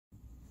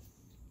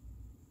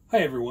Hi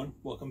everyone,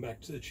 welcome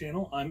back to the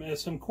channel. I'm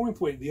SM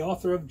Cornthwaite, the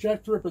author of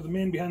Jack the Ripper, The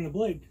Man Behind the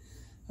Blade,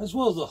 as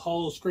well as the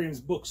Hollow Screams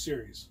book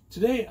series.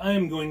 Today I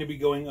am going to be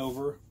going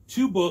over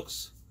two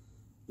books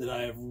that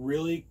I have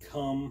really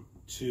come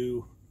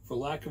to, for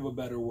lack of a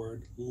better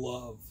word,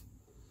 love.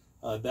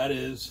 That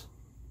is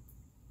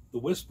The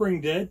Whispering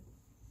Dead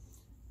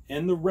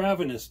and The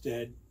Ravenous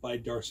Dead by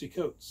Darcy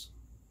Coates.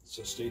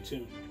 So stay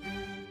tuned.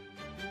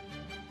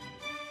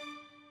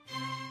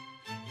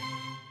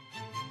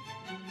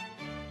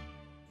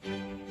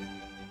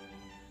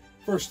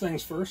 First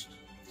things first,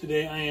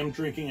 today I am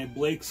drinking a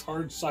Blake's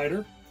Hard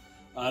Cider.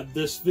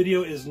 This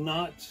video is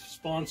not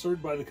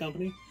sponsored by the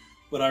company,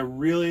 but I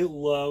really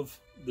love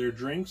their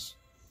drinks.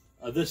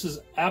 This is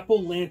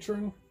Apple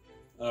Lantern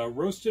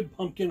Roasted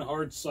Pumpkin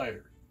Hard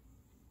Cider.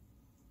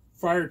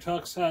 Friar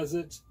Tuck's has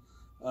it.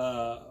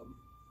 I'm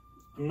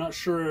not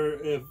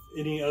sure if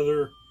any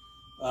other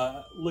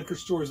liquor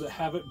stores that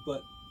have it,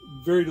 but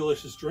very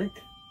delicious drink.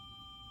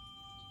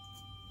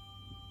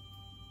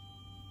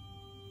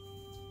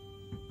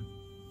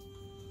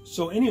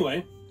 So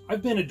anyway,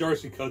 I've been a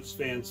Darcy Coates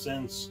fan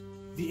since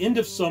the end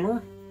of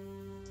summer.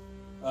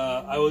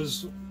 I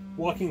was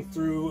walking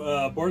through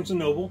Barnes &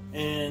 Noble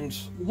and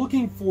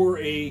looking for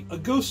a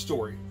ghost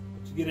story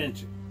to get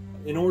into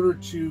in order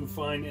to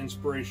find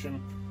inspiration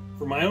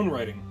for my own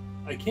writing.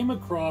 I came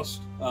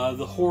across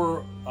the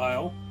horror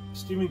aisle.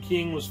 Stephen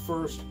King was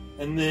first,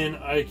 and then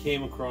I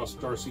came across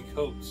Darcy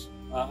Coates.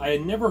 I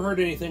had never heard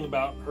anything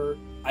about her.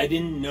 I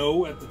didn't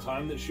know at the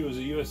time that she was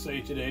a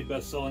USA Today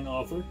best-selling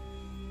author.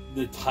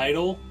 The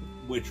title,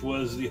 which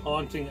was The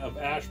Haunting of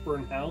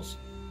Ashburn House,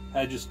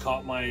 had just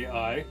caught my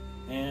eye,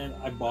 and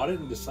I bought it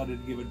and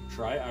decided to give it a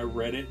try. I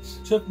read it.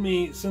 It took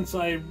me, since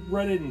I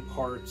read it in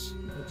parts,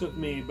 it took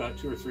me about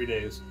 2 or 3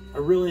 days. I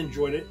really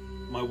enjoyed it.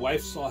 My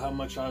wife saw how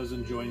much I was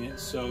enjoying it,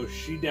 so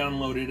she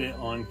downloaded it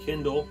on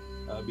Kindle,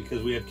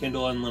 because we have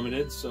Kindle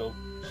Unlimited, so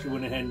she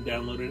went ahead and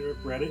downloaded it,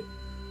 read it.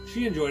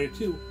 She enjoyed it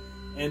too.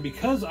 And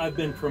because I've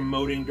been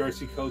promoting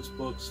Darcy Coates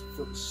books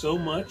for so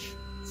much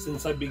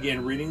since I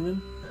began reading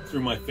them, through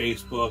my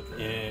Facebook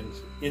and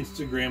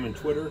Instagram and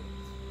Twitter,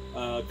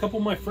 a couple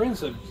of my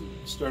friends have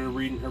started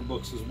reading her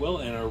books as well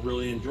and are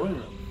really enjoying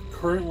them.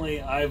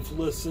 Currently, I've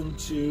listened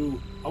to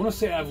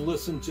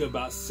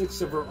about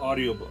 6 of her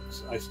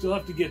audiobooks. I still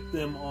have to get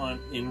them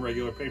in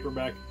regular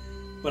paperback,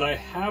 but I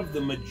have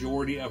the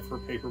majority of her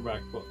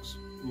paperback books.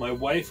 My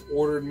wife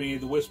ordered me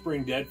The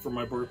Whispering Dead for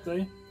my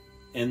birthday,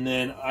 and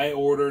then I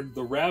ordered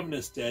The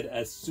Ravenous Dead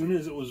as soon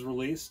as it was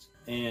released,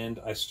 and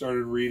I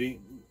started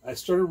reading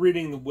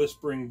The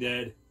Whispering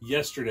Dead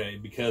yesterday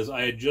because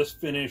I had just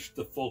finished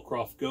The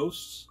Fullcroft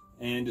Ghosts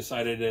and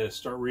decided to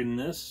start reading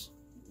this.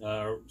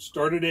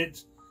 Started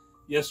it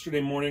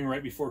yesterday morning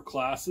right before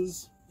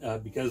classes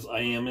because I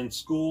am in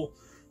school.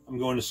 I'm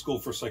going to school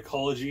for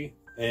psychology,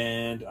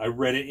 and I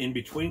read it in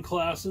between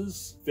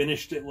classes,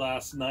 finished it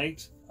last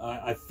night.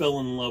 I fell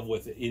in love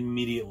with it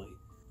immediately.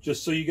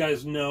 Just so you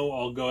guys know,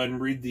 I'll go ahead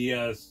and read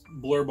the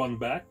blurb on the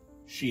back.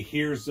 She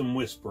hears them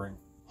whispering.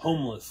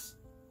 Homeless,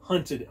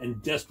 hunted,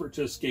 and desperate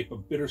to escape a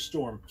bitter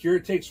storm,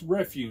 Keira takes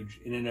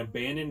refuge in an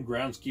abandoned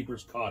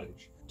groundskeeper's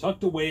cottage.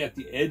 Tucked away at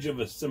the edge of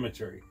a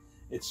cemetery,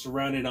 it's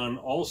surrounded on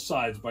all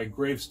sides by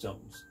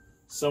gravestones,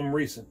 some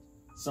recent,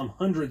 some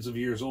hundreds of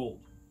years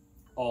old,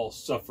 all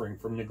suffering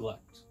from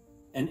neglect.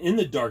 And in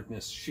the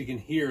darkness, she can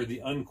hear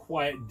the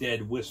unquiet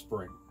dead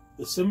whispering.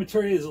 The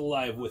cemetery is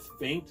alive with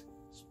faint,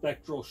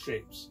 spectral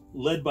shapes,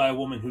 led by a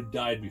woman who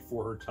died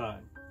before her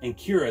time. And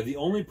Keira, the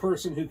only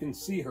person who can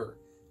see her,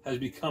 has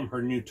become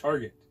her new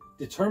target.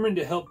 Determined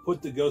to help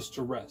put the ghost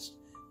to rest,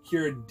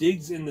 Keira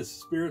digs in the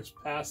spirit's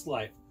past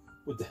life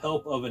with the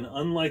help of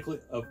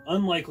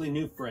unlikely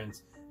new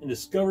friends and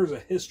discovers a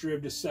history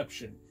of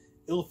deception,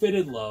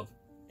 ill-fated love,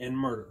 and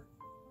murder.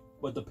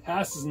 But the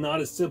past is not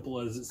as simple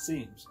as it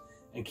seems,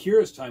 and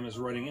Keira's time is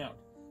running out.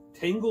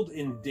 Tangled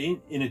in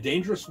a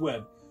dangerous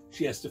web,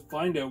 she has to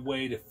find a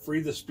way to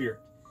free the spirit,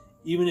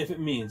 even if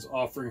it means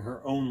offering her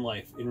own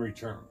life in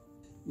return.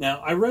 Now,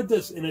 I read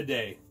this in a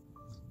day.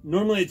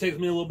 Normally it takes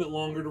me a little bit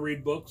longer to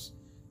read books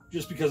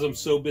just because I'm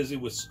so busy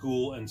with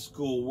school and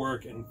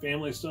schoolwork and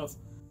family stuff.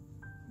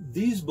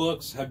 These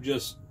books have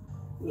there's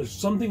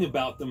something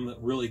about them that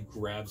really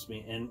grabs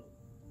me and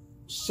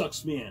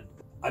sucks me in.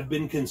 I've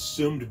been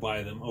consumed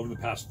by them over the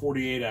past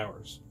 48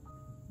 hours.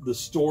 The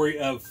story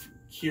of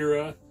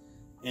Keira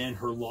and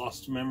her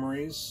lost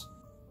memories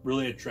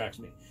really attracts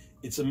me.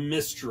 It's a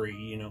mystery,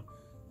 you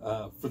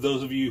know, for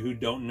those of you who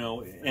don't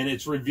know, and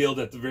it's revealed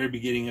at the very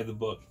beginning of the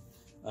book.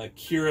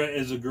 Keira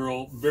is a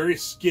girl, very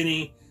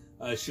skinny.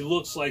 She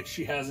looks like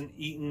she hasn't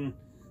eaten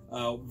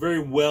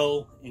very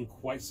well in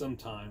quite some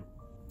time.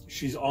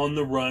 She's on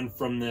the run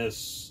from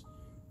these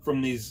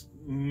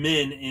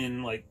men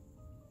in like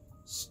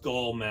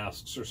skull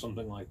masks or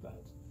something like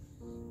that.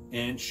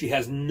 And she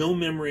has no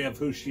memory of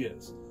who she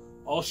is.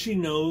 All she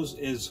knows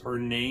is her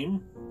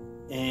name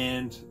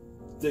and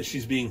that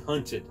she's being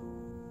hunted.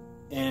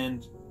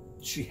 And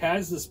she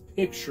has this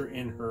picture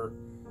in her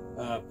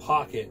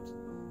pocket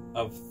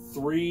of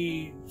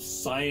 3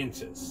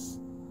 scientists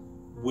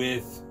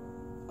with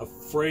a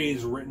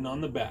phrase written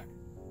on the back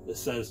that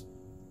says,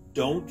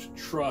 "Don't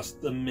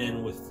trust the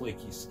men with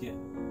flaky skin."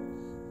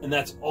 And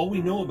that's all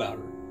we know about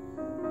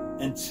her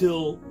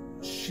until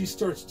she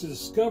starts to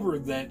discover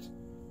that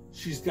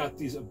she's got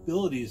these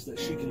abilities that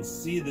she can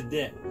see the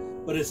dead,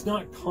 but it's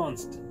not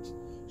constant.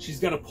 She's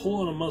got to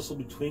pull on a muscle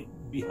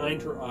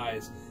behind her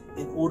eyes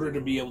in order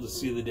to be able to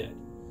see the dead.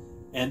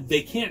 And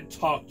they can't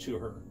talk to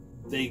her.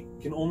 They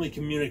can only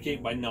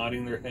communicate by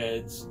nodding their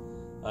heads,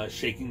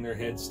 shaking their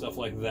heads, stuff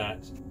like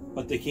that,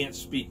 but they can't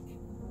speak.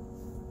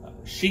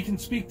 She can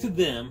speak to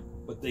them,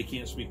 but they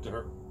can't speak to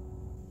her.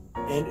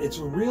 And it's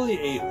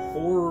really a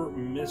horror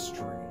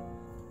mystery.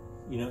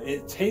 You know,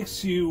 it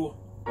takes you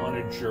on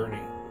a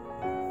journey.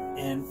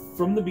 And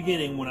from the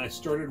beginning, when I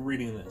started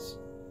reading this,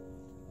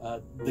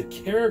 the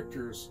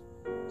characters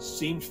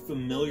seemed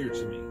familiar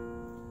to me.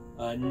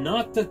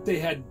 Not that they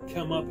had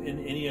come up in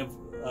any of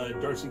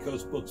Darcy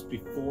Coates' books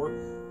before,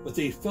 but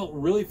they felt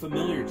really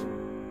familiar to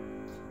me.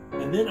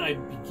 And then I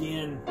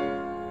began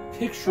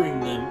picturing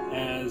them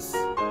as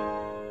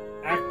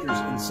actors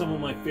in some of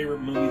my favorite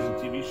movies and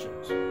TV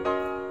shows.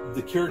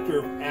 The character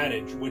of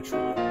Adage, which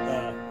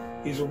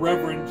he's a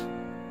reverend,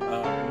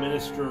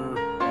 minister,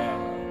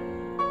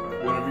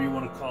 whatever you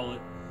want to call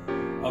it,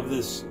 of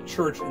this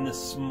church in this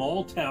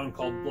small town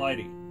called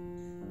Blighty.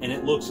 And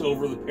it looks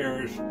over the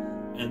parish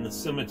and the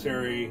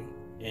cemetery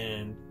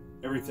and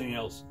everything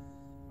else.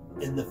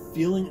 And the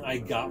feeling I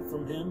got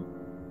from him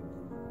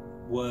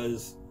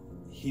was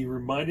he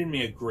reminded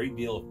me a great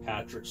deal of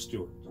Patrick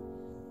Stewart.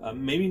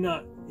 Maybe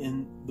not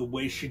in the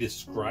way she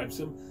describes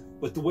him,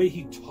 but the way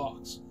he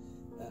talks.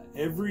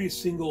 Every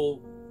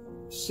single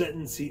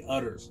sentence he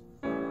utters,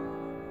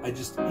 I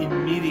just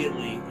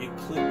immediately, it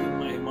clicked in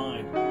my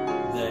mind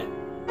that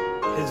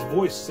his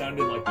voice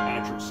sounded like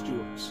Patrick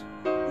Stewart's.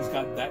 He's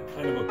got that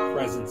kind of a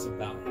presence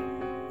about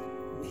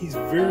him. He's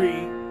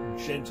very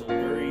gentle,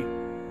 very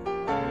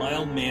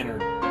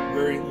mild-mannered,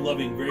 very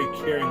loving, very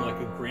caring, like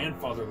a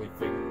grandfatherly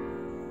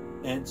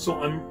figure. And so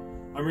I'm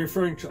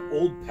referring to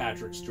old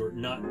Patrick Stewart,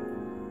 not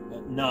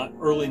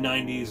early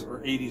 90s or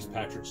 80s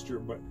Patrick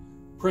Stewart, but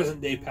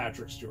present-day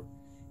Patrick Stewart.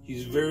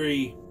 He's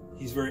very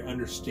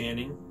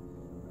understanding,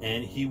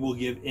 and he will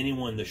give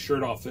anyone the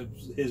shirt off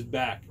his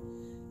back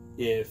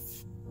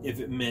if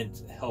it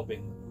meant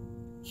helping.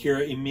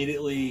 Keira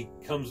immediately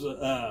comes,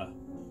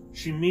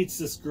 she meets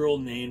this girl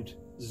named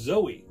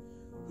Zoe,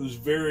 who's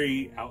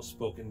very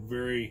outspoken,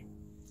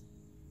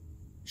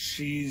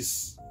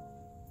 she's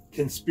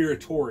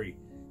conspiratory.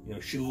 You know,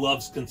 she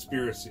loves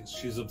conspiracies.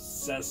 She's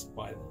obsessed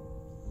by them.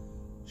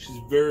 She's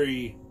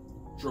very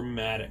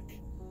dramatic.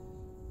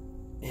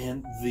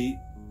 And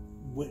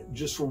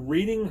just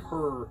reading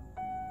her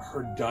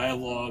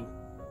dialogue,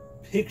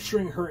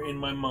 picturing her in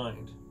my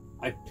mind,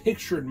 I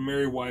pictured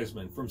Mary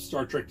Wiseman from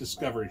Star Trek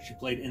Discovery. She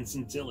played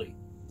Ensign Tilly,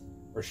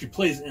 or she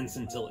plays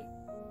Ensign Tilly.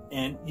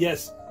 And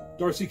yes,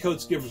 Darcy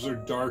Coates gives her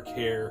dark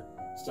hair,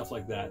 stuff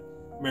like that.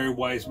 Mary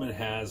Wiseman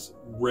has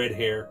red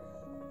hair,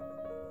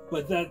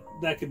 but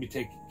that can be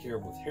taken care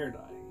of with hair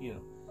dye. You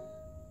know,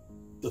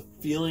 the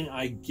feeling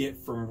I get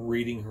from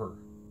reading her,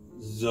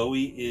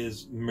 Zoe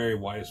is Mary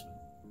Wiseman.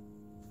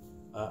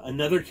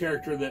 Another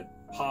character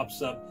that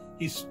pops up,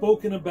 he's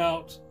spoken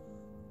about,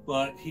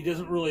 but he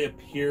doesn't really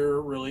appear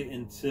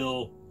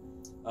until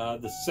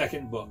the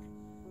second book,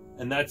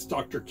 and that's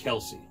Dr.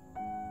 Kelsey.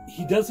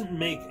 He doesn't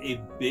make a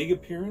big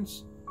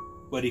appearance,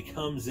 but he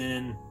comes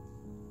in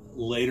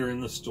later in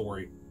the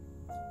story.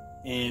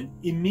 And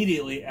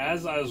immediately,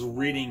 as I was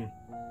reading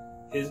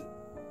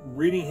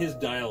his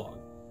dialogue,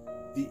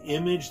 the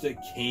image that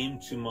came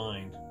to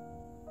mind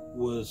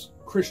was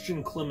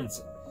Christian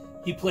Clemenson.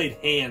 He played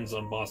Hans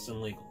on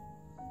Boston Legal.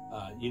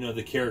 You know,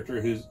 the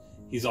character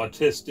he's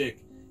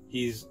autistic.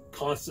 He's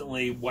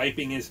constantly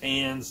wiping his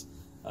hands.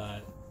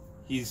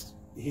 He's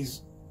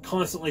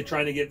constantly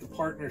trying to get the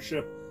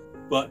partnership,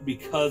 but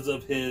because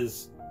of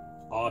his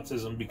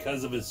autism,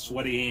 because of his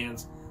sweaty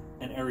hands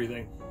and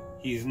everything,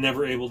 he's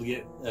never able to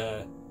get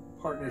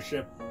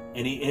partnership,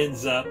 and he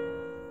ends up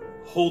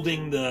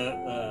holding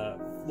the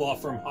law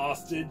firm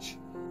hostage.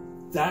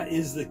 That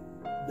is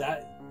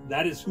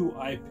who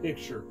I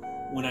picture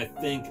when I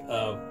think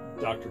of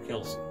Dr.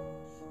 Kelsey.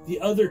 The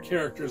other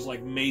characters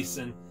like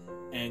Mason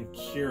and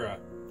Keira,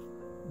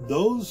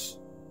 those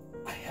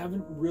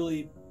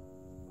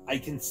I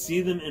can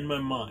see them in my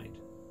mind,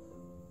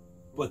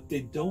 but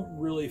they don't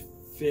really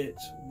fit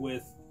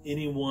with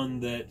anyone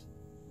that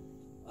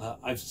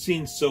I've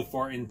seen so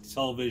far in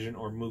television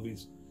or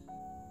movies.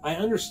 I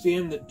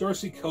understand that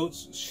Darcy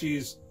Coates,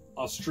 she's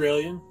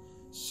Australian,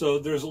 so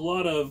there's a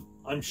lot of,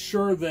 I'm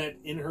sure that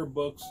in her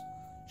books,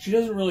 she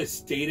doesn't really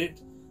state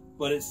it,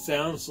 but it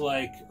sounds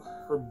like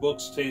her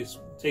books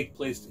take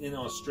place in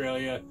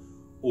Australia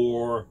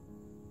or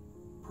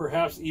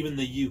perhaps even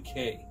the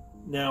UK.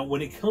 Now,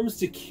 when it comes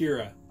to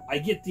Keira, I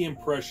get the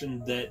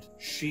impression that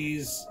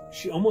she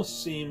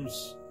almost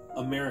seems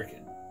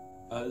American.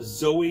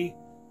 Zoe,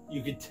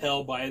 you could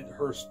tell by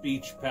her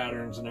speech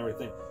patterns and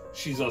everything,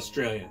 she's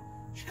Australian.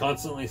 She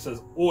constantly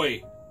says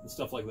 "oi" and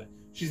stuff like that.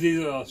 She's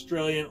either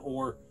Australian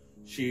or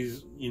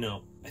She's,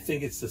 I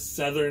think it's the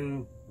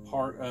southern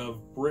part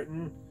of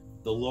Britain,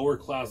 the lower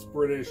class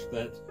British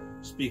that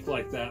speak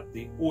like that,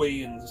 the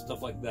oi and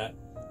stuff like that.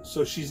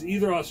 So she's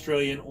either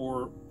Australian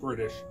or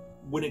British.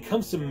 When it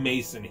comes to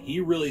Mason, he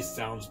really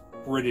sounds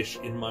British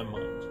in my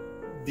mind.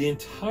 The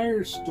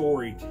entire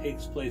story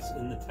takes place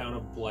in the town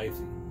of Blythe,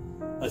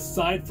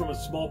 aside from a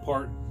small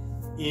part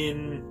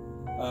in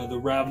the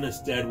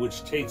Ravenous Dead,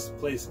 which takes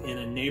place in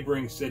a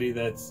neighboring city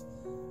that's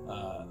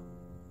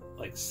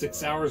like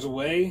 6 hours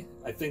away,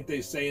 I think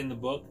they say in the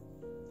book,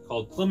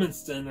 called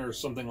Clemenston or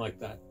something like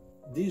that.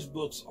 These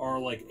books are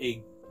like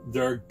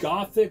they're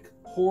gothic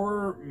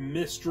horror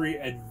mystery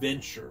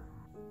adventure.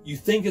 You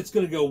think it's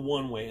going to go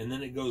one way and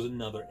then it goes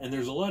another, and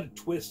there's a lot of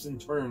twists and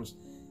turns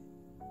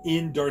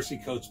in Darcy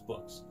Coates'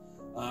 books.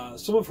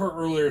 Some of her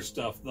earlier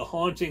stuff, the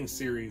Haunting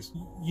series,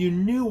 you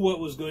knew what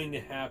was going to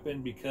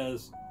happen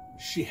because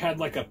she had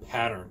like a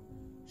pattern.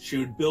 She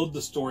would build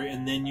the story,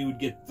 and then you would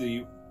get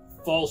the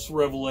false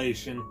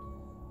revelation,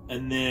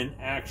 and then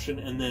action,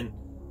 and then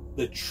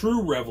the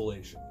true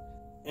revelation.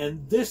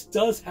 And this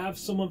does have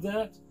some of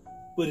that,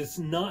 but it's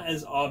not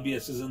as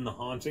obvious as in the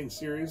Haunting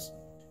series.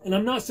 And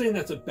I'm not saying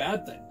that's a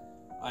bad thing.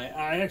 I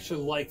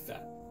actually like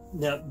that.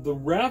 Now, the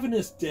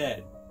Ravenous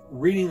Dead,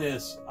 reading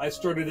this, I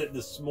started it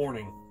this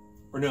morning.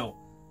 Or no,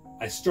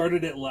 I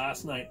started it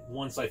last night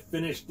once I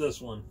finished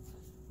this one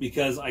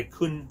because I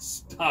couldn't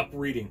stop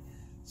reading.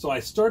 So I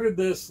started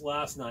this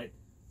last night,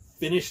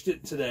 finished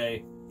it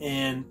today,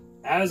 and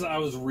as I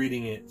was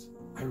reading it,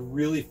 I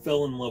really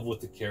fell in love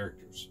with the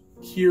characters.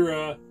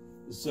 Keira,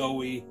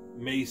 Zoe,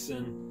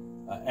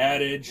 Mason,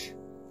 Adage.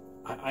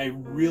 I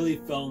really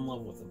fell in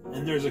love with them.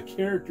 And there's a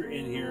character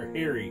in here,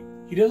 Harry.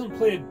 He doesn't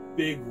play a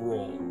big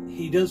role.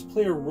 He does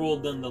play a role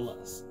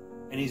nonetheless,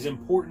 and he's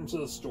important to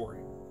the story.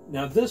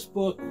 Now, this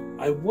book,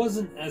 I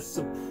wasn't as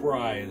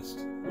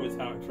surprised with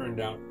how it turned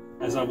out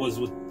as I was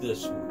with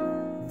this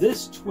one.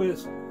 This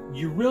twist,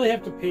 you really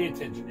have to pay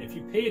attention. If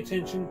you pay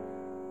attention,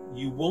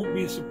 you won't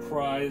be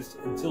surprised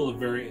until the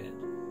very end.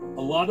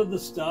 A lot of the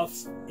stuff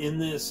in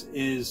this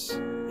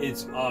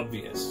it's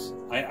obvious.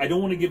 I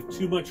don't want to give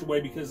too much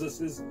away because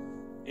this is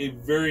a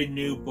very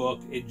new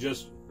book. It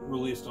just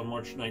released on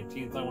March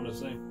 19th, I want to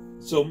say.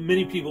 So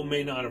many people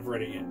may not have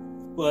read it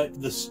yet.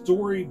 But the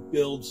story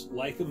builds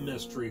like a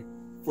mystery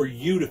for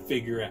you to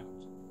figure out.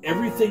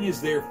 Everything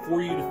is there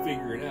for you to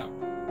figure it out.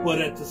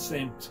 But at the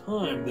same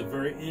time, the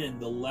very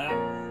end,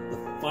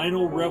 the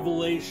final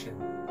revelation,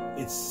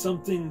 it's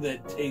something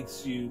that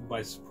takes you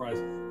by surprise,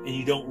 and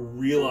you don't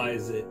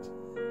realize it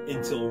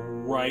until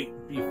right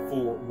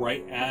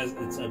as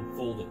it's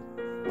unfolding.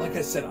 Like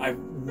I said, I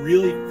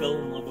really fell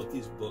in love with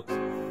these books.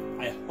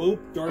 I hope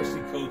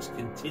Darcy Coates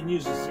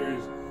continues the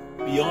series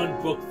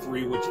beyond book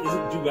 3, which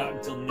isn't due out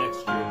until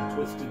next year, The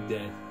Twisted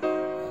Dead.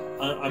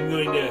 I'm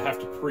going to have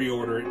to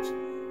pre-order it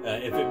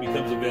if it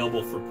becomes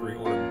available for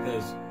pre-order,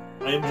 because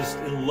I am just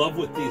in love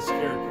with these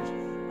characters.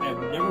 I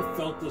have never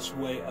felt this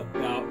way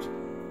about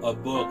a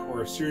book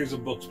or a series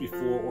of books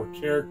before, or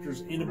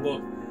characters in a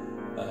book.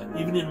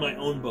 Even in my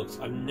own books,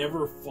 I've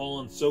never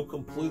fallen so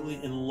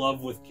completely in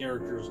love with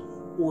characters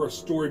or a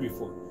story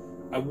before.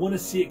 I want to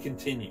see it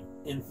continue.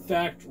 In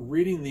fact,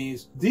 reading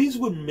these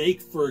would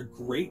make for a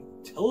great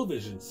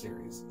television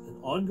series, an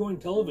ongoing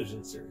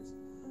television series.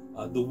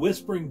 The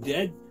Whispering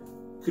Dead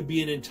could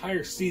be an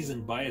entire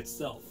season by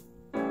itself.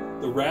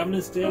 The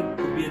Ravenous Dead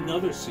could be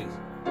another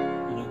season.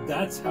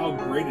 That's how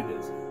great it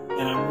is.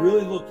 And I'm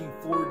really looking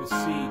forward to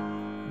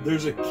see,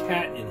 there's a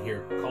cat in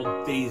here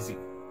called Daisy.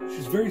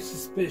 She's very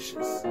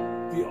suspicious.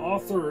 The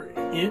author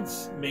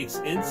makes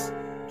hints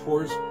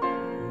towards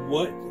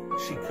what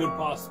she could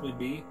possibly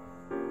be.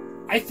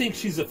 I think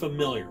she's a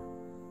familiar.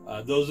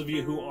 Those of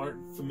you who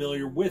aren't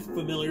familiar with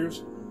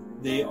familiars,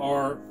 they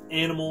are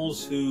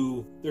animals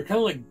they're kind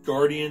of like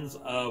guardians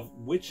of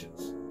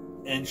witches.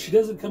 And she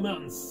doesn't come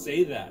out and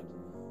say that,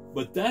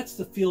 but that's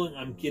the feeling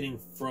I'm getting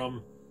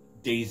from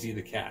Daisy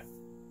the cat.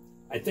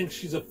 I think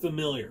she's a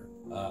familiar.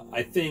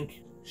 I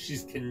think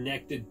she's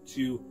connected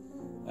to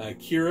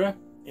Keira,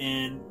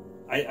 and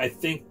I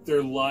think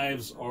their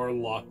lives are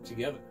locked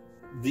together.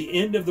 The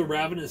end of the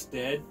Ravenous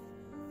Dead,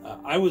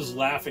 I was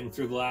laughing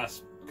through the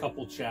last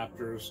couple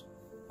chapters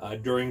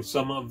during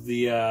some of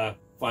the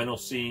final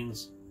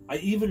scenes. I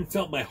even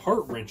felt my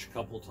heart wrench a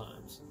couple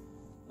times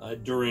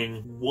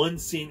during one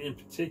scene in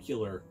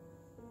particular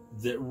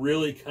that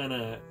really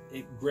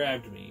it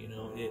grabbed me.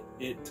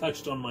 It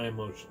touched on my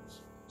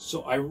emotions.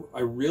 So I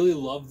really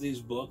love these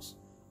books.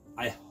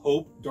 I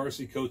hope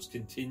Darcy Coates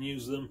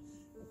continues them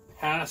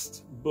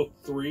past book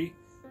 3.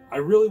 I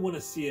really want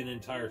to see an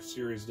entire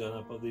series done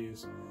up of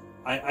these.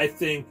 I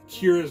think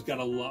Keira's got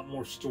a lot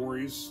more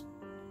stories,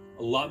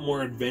 a lot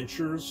more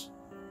adventures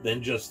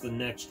than just the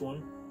next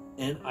one.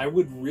 And I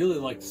would really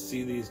like to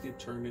see these get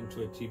turned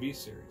into a TV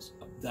series.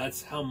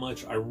 That's how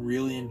much I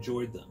really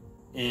enjoyed them.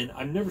 And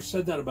I've never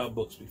said that about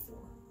books before.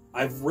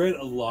 I've read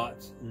a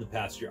lot in the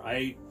past year.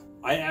 I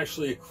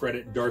actually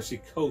credit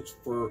Darcy Coates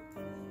for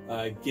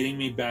getting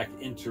me back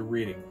into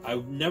reading.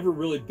 I've never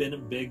really been a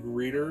big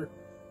reader.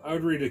 I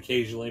would read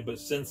occasionally, but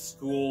since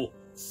school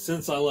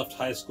since I left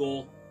high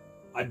school,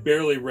 I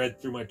barely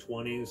read through my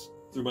 20s.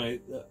 Through my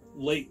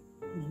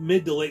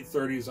mid to late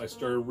 30s, I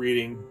started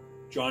reading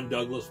John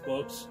Douglas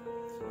books,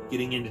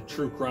 getting into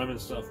true crime and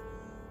stuff.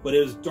 But it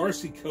was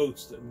Darcy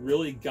Coates that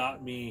really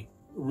got me,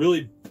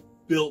 really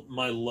built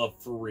my love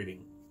for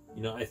reading.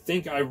 You know, I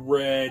think I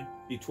read,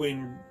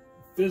 between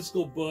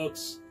physical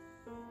books,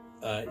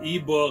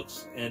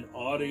 ebooks, and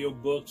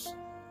audiobooks,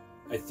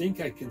 I think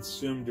I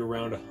consumed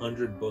around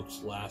 100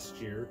 books last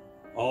year.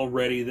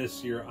 Already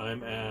this year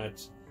I'm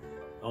at,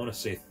 I want to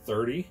say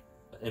 30,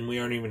 and we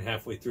aren't even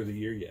halfway through the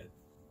year yet.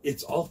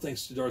 It's all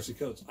thanks to Darcy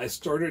Coates. I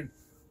started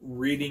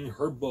reading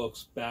her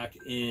books back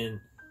in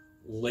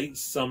late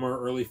summer,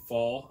 early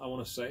fall, I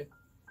want to say.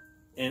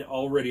 And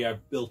already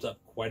I've built up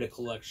quite a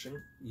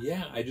collection.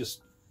 Yeah,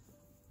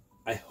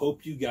 I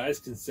hope you guys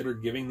consider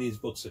giving these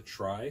books a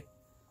try.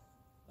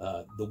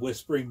 The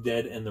Whispering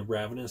Dead and the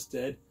Ravenous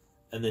Dead.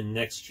 And then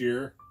next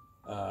year,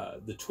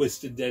 the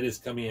Twisted Dead is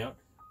coming out.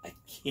 I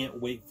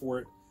can't wait for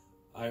it.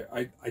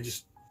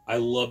 I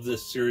love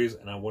this series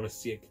and I want to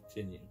see it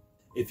continue.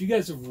 If you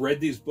guys have read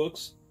these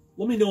books,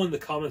 let me know in the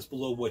comments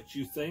below what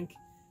you think.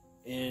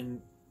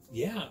 And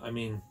yeah, I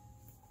mean,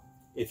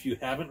 if you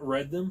haven't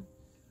read them,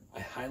 I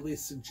highly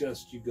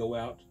suggest you go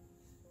out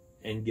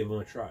and give them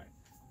a try.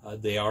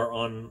 They are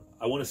on,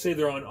 I want to say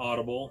they're on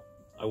Audible.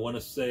 I want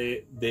to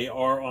say they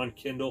are on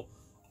Kindle.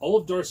 All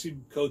of Darcy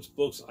Coates'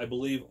 books, I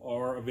believe,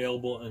 are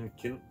available in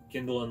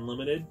Kindle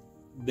Unlimited.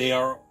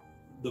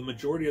 The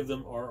majority of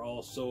them are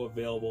also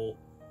available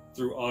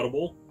through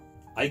Audible.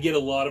 I get a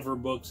lot of her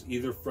books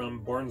either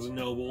from Barnes &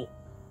 Noble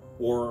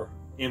or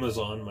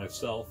Amazon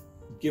myself.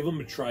 Give them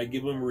a try,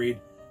 give them a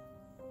read.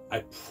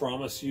 I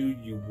promise you,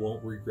 you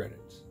won't regret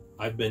it.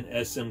 I've been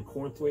SM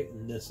Cornthwaite,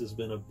 and this has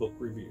been a book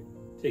review.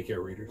 Take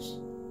care,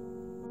 readers.